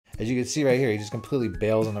As you can see right here, he just completely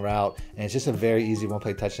bails on the route, and it's just a very easy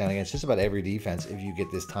one-play touchdown against just about every defense if you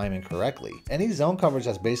get this timing correctly. Any zone coverage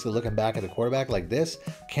that's basically looking back at the quarterback like this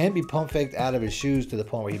can be pump faked out of his shoes to the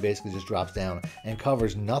point where he basically just drops down and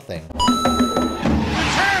covers nothing.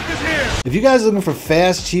 If you guys are looking for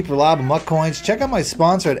fast, cheap, reliable MUT coins, check out my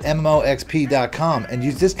sponsor at MMOXP.com and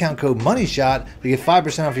use discount code MONEYSHOT to get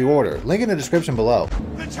 5% off your order. Link in the description below.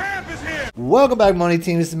 The champ is here! Welcome back, Money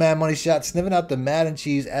Team. This is Madden Money Shot, sniffing out the Madden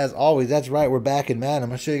cheese as always. That's right, we're back in Madden. I'm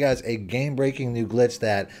going to show you guys a game-breaking new glitch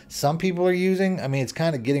that some people are using. I mean, it's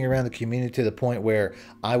kind of getting around the community to the point where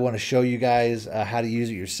I want to show you guys how to use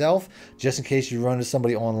it yourself, just in case you run into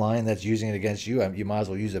somebody online that's using it against you. You might as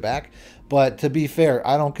well use it back. But to be fair,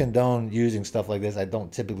 I don't condone using stuff like this. I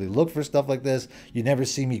don't typically look for stuff like this. You never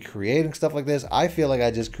see me creating stuff like this. I feel like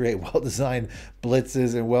I just create well-designed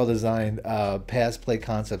blitzes and well-designed pass play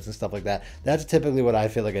concepts and stuff like that. That's typically what I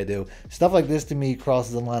feel like I do. Stuff like this to me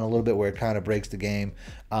crosses the line a little bit where it kind of breaks the game.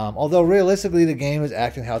 Although realistically, the game is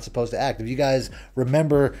acting how it's supposed to act. If you guys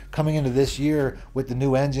remember coming into this year with the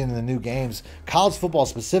new engine and the new games, college football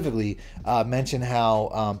specifically mentioned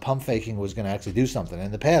how pump faking was going to actually do something.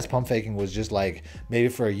 In the past, pump faking was just like maybe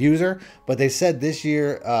for a user, but they said this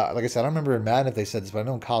year, like I said, I don't remember in Madden if they said this, but I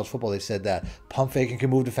know in college football they said that pump faking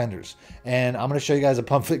can move defenders. And I'm going to show you guys a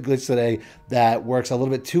pump fake glitch today that works a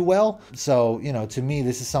little bit too well. So, you know, to me,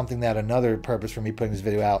 this is something that another purpose for me putting this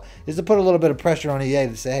video out is to put a little bit of pressure on EA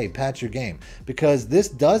to say, hey, patch your game, because this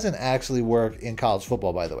doesn't actually work in college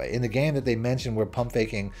football, by the way. In the game that they mentioned where pump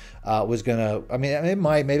faking was gonna, I mean, it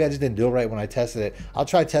might, maybe I just didn't do it right when I tested it. I'll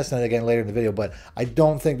try testing it again later in the video, but I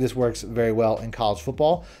don't think this works very well in college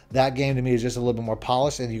football. That game to me is just a little bit more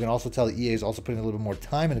polished, and you can also tell that EA is also putting a little bit more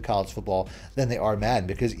time into college football than they are Madden,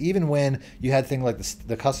 because even when you had things like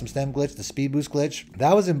the custom stem glitch, the speed boost glitch,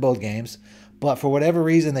 that was in both games. But for whatever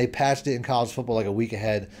reason, they patched it in college football like a week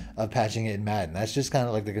ahead of patching it in Madden. That's just kind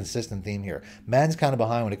of like the consistent theme here. Madden's kind of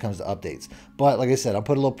behind when it comes to updates. But like I said, I'll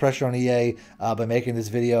put a little pressure on EA by making this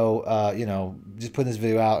video, you know, just putting this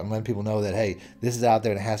video out and letting people know that, hey, this is out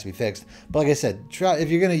there and it has to be fixed. But like I said, try,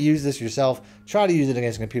 if you're going to use this yourself, try to use it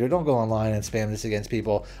against a computer. Don't go online and spam this against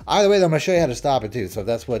people. Either way, though, I'm going to show you how to stop it too. So if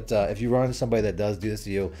that's what, if you run into somebody that does do this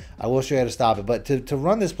to you, I will show you how to stop it. But to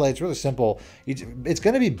run this play, it's really simple. It's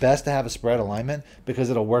going to be best to have a spread alignment because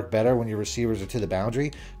it'll work better when your receivers are to the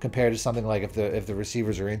boundary compared to something like if the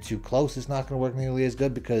receivers are in too close, it's not going to work nearly as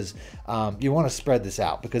good because you want to spread this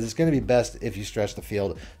out because it's going to be best if you stretch the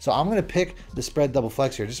field. So I'm going to pick the spread double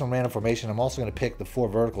flex here, just some random formation. I'm also going to pick the 4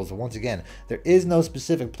 verticals. And once again, there is no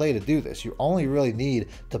specific play to do this. You only really need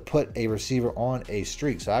to put a receiver on a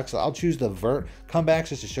streak. So actually, I'll choose the vert comebacks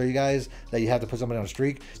just to show you guys that you have to put somebody on a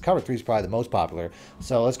streak. Cover 3 is probably the most popular.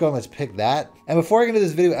 So let's go and let's pick that. And before I get into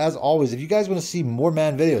this video, as always, if you guys want to see more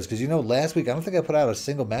Madden videos, because you know last week I don't think I put out a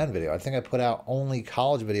single Madden video. I think I put out only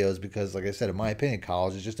college videos because, like I said, in my opinion,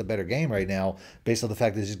 college is just a better game right now based on the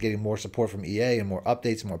fact that it's just getting more support from EA and more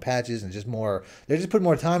updates and more patches and just more, they're just putting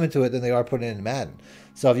more time into it than they are putting into Madden.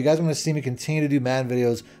 So if you guys want to see me continue to do Madden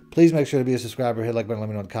videos, please make sure to be a subscriber, hit the like button, let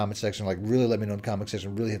me know in the comment section, like really let me know in the comment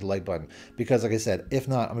section, really hit the like button, because like I said, if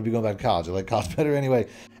not, I'm going to be going back to college. I like college better anyway.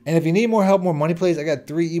 And if you need more help, more money plays, I got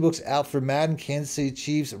 3 ebooks out for Madden, Kansas City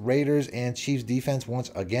Chiefs, Raiders, and Chiefs defense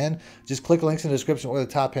once again. Just click the links in the description or the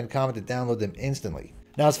top pinned comment to download them instantly.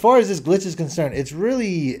 Now, as far as this glitch is concerned, it's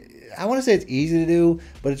really, I want to say it's easy to do,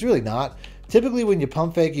 but it's really not. Typically, when you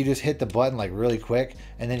pump fake, you just hit the button like really quick,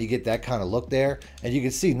 and then you get that kind of look there, and you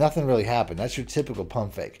can see nothing really happened. That's your typical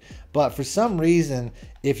pump fake. But for some reason,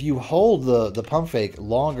 if you hold the pump fake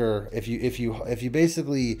longer, if you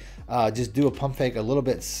basically just do a pump fake a little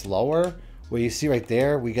bit slower, where you see right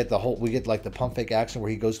there, we get like the pump fake action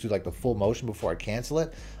where he goes through like the full motion before I cancel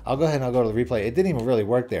it. I'll go ahead and I'll go to the replay. It didn't even really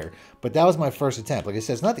work there, but that was my first attempt. Like I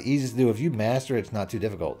said, it's not the easiest to do. If you master it, it's not too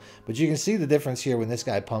difficult. But you can see the difference here when this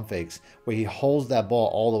guy pump fakes, where he holds that ball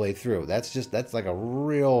all the way through. That's like a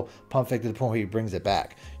real pump fake to the point where he brings it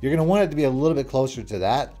back. You're gonna want it to be a little bit closer to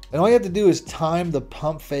that. And all you have to do is time the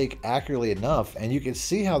pump fake accurately enough, and you can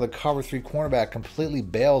see how the cover 3 cornerback completely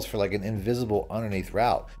bails for like an invisible underneath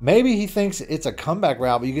route. Maybe he thinks it's a comeback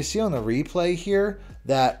route, but you can see on the replay here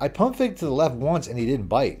that I pump faked to the left once and he didn't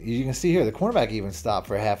bite. You can see here the cornerback even stopped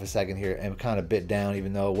for half a second here and kind of bit down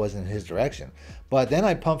even though it wasn't in his direction. But then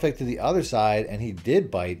I pump faked to the other side and he did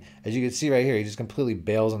bite. As you can see right here, he just completely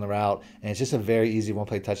bails on the route, and it's just a very easy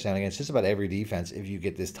one-play touchdown against just about every defense if you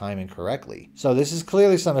get this timing correctly. So this is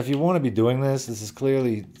clearly something, if you want to be doing this, this is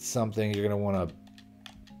clearly something you're going to want to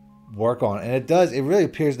work on. And it really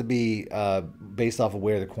appears to be based off of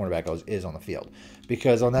where the cornerback is on the field,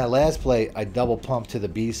 because on that last play I double pumped to the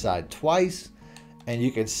B side twice, and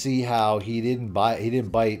you can see how he didn't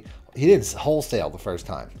wholesale the first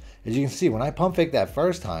time. As you can see, when I pump fake that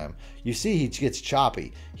first time, you see he gets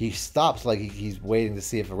choppy. He stops like he's waiting to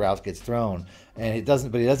see if a route gets thrown, and he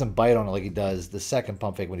doesn't bite on it like he does the second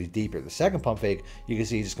pump fake when he's deeper. The second pump fake, you can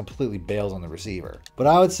see he just completely bails on the receiver. But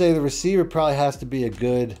I would say the receiver probably has to be a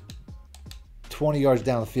good 20 yards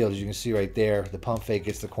down the field. As you can see right there, the pump fake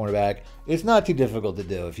gets the cornerback. It's not too difficult to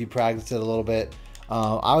do if you practice it a little bit.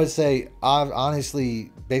 I would say,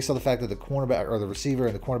 honestly, based on the fact that the cornerback or the receiver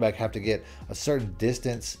and the cornerback have to get a certain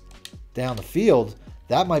distance down the field,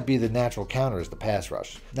 that might be the natural counter is the pass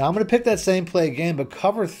rush. Now I'm going to pick that same play again, but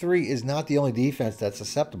cover 3 is not the only defense that's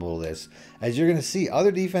susceptible to this. As you're going to see,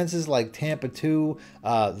 other defenses like Tampa 2,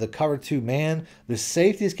 the cover 2 man, the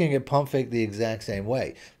safeties can get pump fake the exact same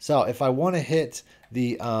way. So if I want to hit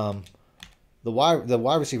the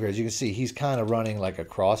wide receiver, as you can see, he's kind of running like a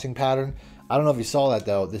crossing pattern. I don't know if you saw that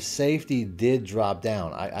though. The safety did drop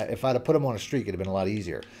down. If I'd have put him on a streak, it'd have been a lot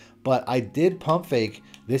easier. But I did pump fake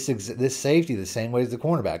this safety the same way as the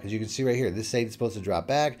cornerback. As you can see right here, this safety is supposed to drop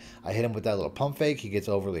back. I hit him with that little pump fake. He gets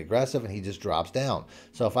overly aggressive, and he just drops down.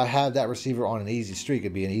 So if I have that receiver on an easy streak,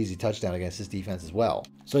 it'd be an easy touchdown against this defense as well.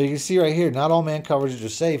 So you can see right here, not all man coverages are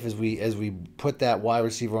safe. As we put that wide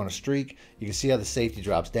receiver on a streak, you can see how the safety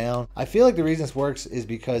drops down. I feel like the reason this works is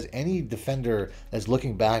because any defender that's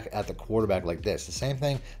looking back at the quarterback like this, the same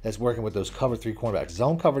thing that's working with those cover 3 cornerbacks.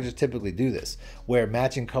 Zone coverages typically do this, where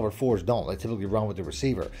matching cover 4s don't. They typically run with the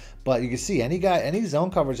receiver. But you can see any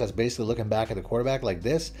zone coverage that's basically looking back at the quarterback like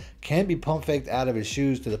this can be pump faked out of his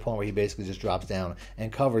shoes to the point where he basically just drops down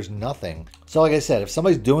and covers nothing. So like I said, if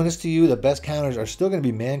somebody's doing this to you, the best counters are still going to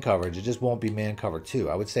be man coverage. It just won't be man cover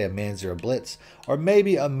 2. I would say a man 0 blitz, or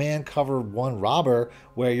maybe a man cover 1 robber,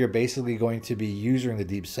 where you're basically going to be using the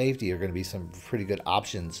deep safety are going to be some pretty good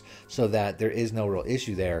options so that there is no real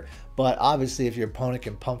issue there. But obviously, if your opponent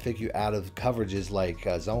can pump fake you out of coverages like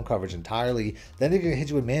zone coverage entirely, then they can hit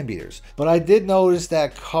you with man beaters. But I did notice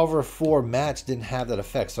that cover 4 match didn't have that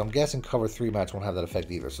effect, so I'm guessing cover 3 match won't have that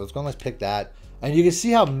effect either. So let's go and let's pick that. And you can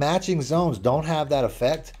see how matching zones don't have that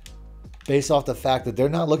effect based off the fact that they're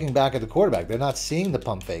not looking back at the quarterback. They're not seeing the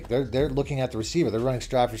pump fake. They're looking at the receiver. They're running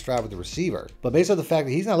stride for stride with the receiver. But based on the fact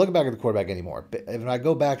that he's not looking back at the quarterback anymore, if I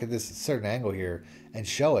go back at this certain angle here and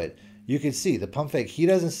show it, you can see the pump fake. He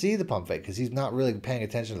doesn't see the pump fake because he's not really paying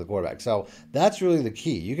attention to the quarterback. So that's really the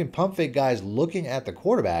key. You can pump fake guys looking at the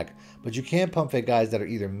quarterback, but you can't pump fake guys that are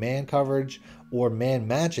either man coverage or man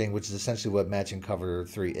matching, which is essentially what matching cover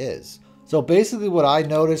 3 is. So basically what I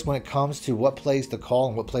noticed when it comes to what plays to call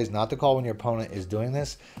and what plays not to call when your opponent is doing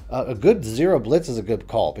this, a good 0 blitz is a good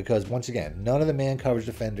call because, once again, none of the man coverage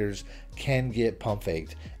defenders can get pump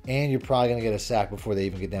faked, and you're probably going to get a sack before they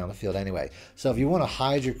even get down the field anyway. So if you want to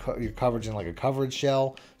hide your coverage in like a coverage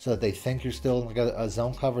shell so that they think you're still in like a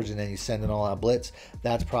zone coverage and then you send an all-out blitz,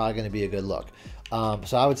 that's probably going to be a good look.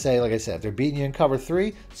 So I would say, like I said, if they're beating you in cover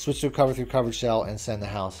 3, switch to a cover 3 coverage shell and send the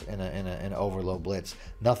house in an overload blitz.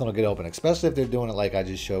 Nothing will get open, especially if they're doing it like I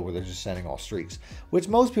just showed, where they're just sending all streaks, which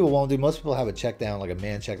most people won't do. Most people have a check down, like a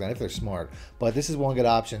man check down, if they're smart. But this is one good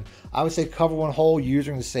option. I would say cover 1 hole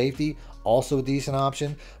using the safety, also a decent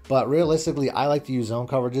option. But realistically, I like to use zone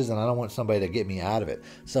coverages, and I don't want somebody to get me out of it.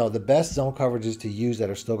 So the best zone coverages to use that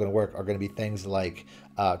are still going to work are going to be things like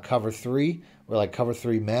cover 3, or like cover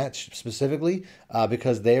 3 match specifically,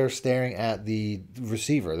 because they are staring at the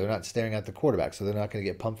receiver. They're not staring at the quarterback, so they're not going to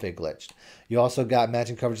get pump fake glitched. You also got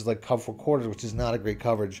matching coverages like cover 4 quarters, which is not a great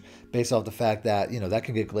coverage based off the fact that, you know, that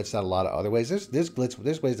can get glitched out a lot of other ways. There's ways to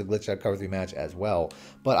glitch out cover 3 match as well.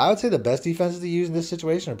 But I would say the best defenses to use in this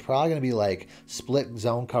situation are probably going to be like split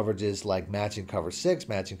zone coverages like matching cover 6,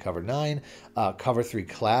 matching cover 9, cover 3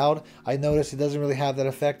 cloud. I noticed it doesn't really have that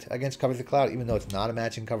effect against cover 3 cloud, even though it's not a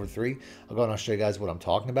matching cover 3. I'll go and I'll show you guys what I'm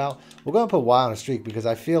talking about. We're going to put Y on a streak because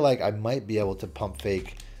I feel like I might be able to pump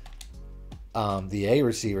fake the A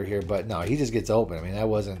receiver here, but no, he just gets open. I mean, that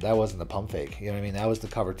wasn't the pump fake. You know what I mean? That was the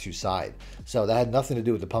cover 2 side. So that had nothing to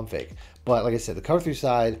do with the pump fake. But like I said, the cover 3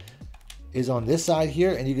 side is on this side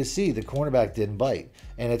here, and you can see the cornerback didn't bite.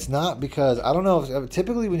 And it's not because, I don't know, if,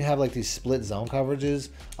 typically when you have like these split zone coverages,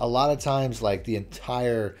 a lot of times like the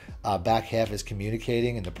entire back half is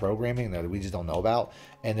communicating in the programming that we just don't know about,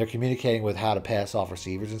 and they're communicating with how to pass off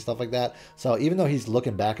receivers and stuff like that. So even though he's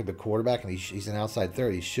looking back at the quarterback and he's an outside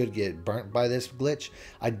third, he should get burnt by this glitch.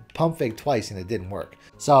 I pump faked twice and it didn't work.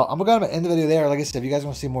 So I'm going to end the video there. Like I said, if you guys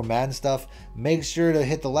want to see more Madden stuff, make sure to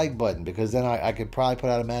hit the like button, because then I could probably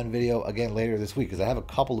put out a Madden video again later this week, because I have a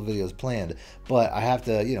couple of videos planned, but I have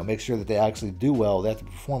to, you know, make sure that they actually do well. They have to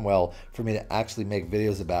perform well for me to actually make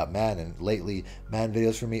videos about Madden. And lately, Madden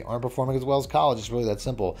videos for me aren't performing as well as college. It's really that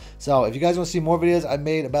simple. So if you guys want to see more videos I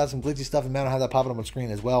made about some glitchy stuff in Madden, I'll have that popping up on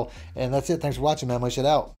screen as well. And that's it. Thanks for watching, man. My shit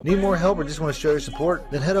out. Need more help or just want to show your support?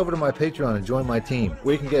 Then head over to my Patreon and join my team,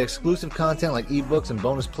 where you can get exclusive content like ebooks and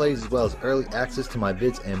bonus plays, as well as early access to my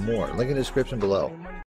vids and more. Link in the description below.